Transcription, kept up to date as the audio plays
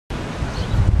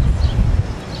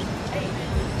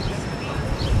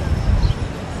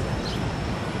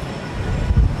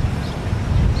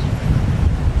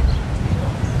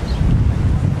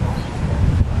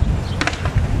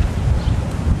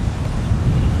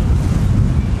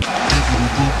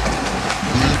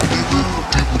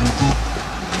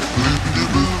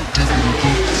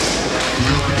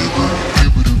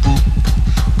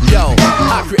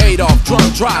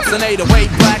drops and 808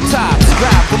 black tops.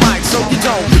 Grab the mic so you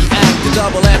don't react. The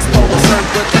double X polo shirt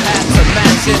with the hat to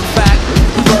match. In fact,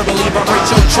 verbally vibrate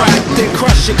your track, then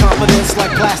crush your confidence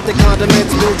like plastic condiments.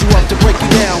 Build you up to break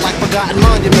you down like forgotten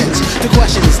monuments. The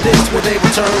question is this: will they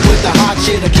return with the hot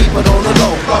shit or keep it on the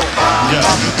low? Yeah,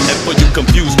 and for you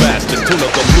confused bastards, tune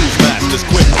up the blues masters,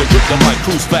 quick to grip the mic,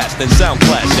 cruise fast and sound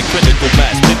clash and critical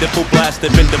mass, pitiful blast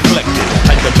have been deflected.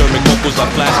 Hypodermic vocals I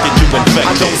flash, get you infected.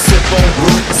 I don't sip on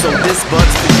root, so this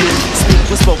bud's for you. Speak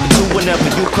was spoken to whenever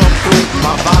you come through.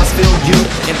 My vibes fill you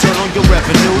and turn on your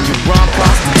revenue. You rhyme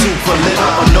prostitute for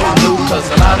little or no loot. Cause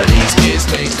a lot of these kids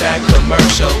think that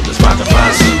commercial is rockin'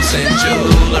 fine suits and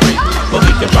jewelry, but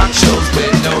we can rock shows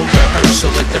with no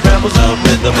rehearsal like the rebels of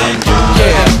rhythm and blues.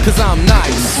 Yeah, cause I'm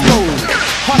nice, smooth,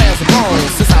 hard as a bone.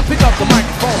 Since I pick up the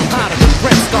microphone, I'm hotter than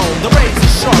brimstone. The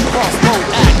razor sharp, crossbow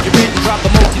accurate, drop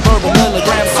the multi-verbal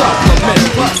milligram supplement.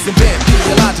 Plus invent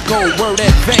theological word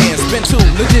advance. Been too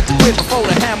legit to quit before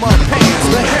the hammer pants.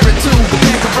 The heron too, the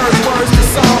can convert words to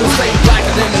songs. Stay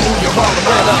blacker than the New York Harlem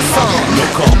Renaissance. No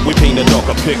call, we paint a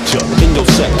darker picture in your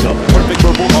sector. Perfect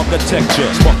verbal architecture,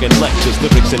 sparking lectures,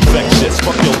 lyrics infectious.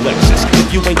 Fuck your Lexus.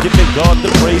 If you ain't giving God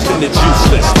the praise, then it's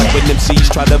useless. Like when MCs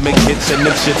try to make hits and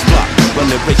them shits flop.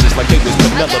 Running races like they was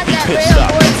Penelope pit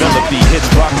stop. Penelope hits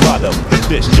rock bottom. The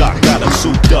dish jock got him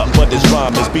souped up, but his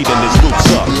rhyme is beating his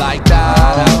loops up. Like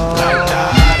that, like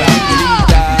that.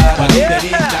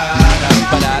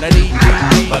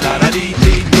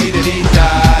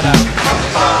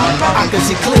 I can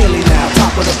see clearly now,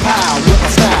 top of the pile with my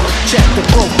style. Check the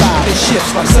profile, it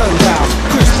shifts like sundial.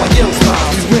 Crisp like young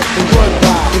smiles, we rip and run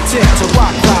by. Intent to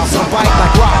rock clouds, I bite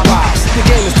like rock vibes. The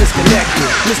game is disconnected,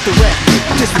 misdirected,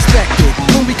 disrespected.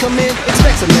 When we come in,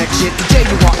 expect some next shit. The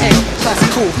J-U-R-A,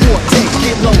 classical forte.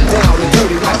 Get low down and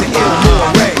dirty like the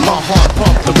Illinois. My heart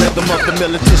pump the rhythm of the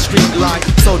militant street life.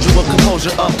 Soldier of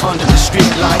composure up under the street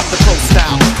light. The pro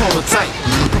style, prototype,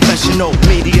 professional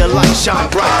media light shine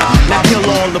bright. Now kill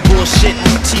all the bullshit,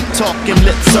 cheap talk and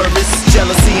lip service.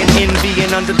 Jealousy and envy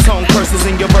and undertone curses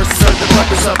in your verses. Serve the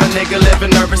purpose of a nigga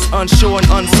living nervous, unsure and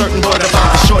uncertain, but about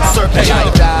the short circuit.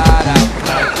 Like that,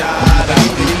 like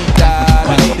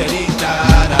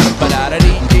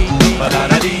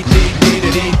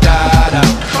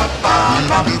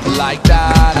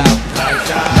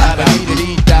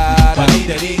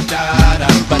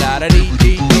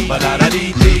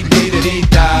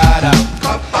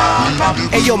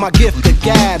Hey yo, my gift of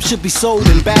gab should be sold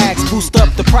in bags. Boost up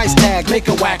the price tag, make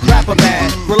a whack rapper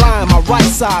mad. Rely on my right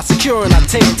side, securing I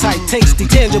take tight, tasty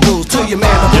tangibles to your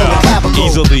man up on the clavicle.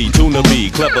 Easily, tune to me,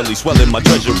 cleverly swelling my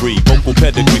treasury. Vocal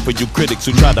pedigree for you critics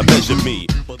who try to measure me.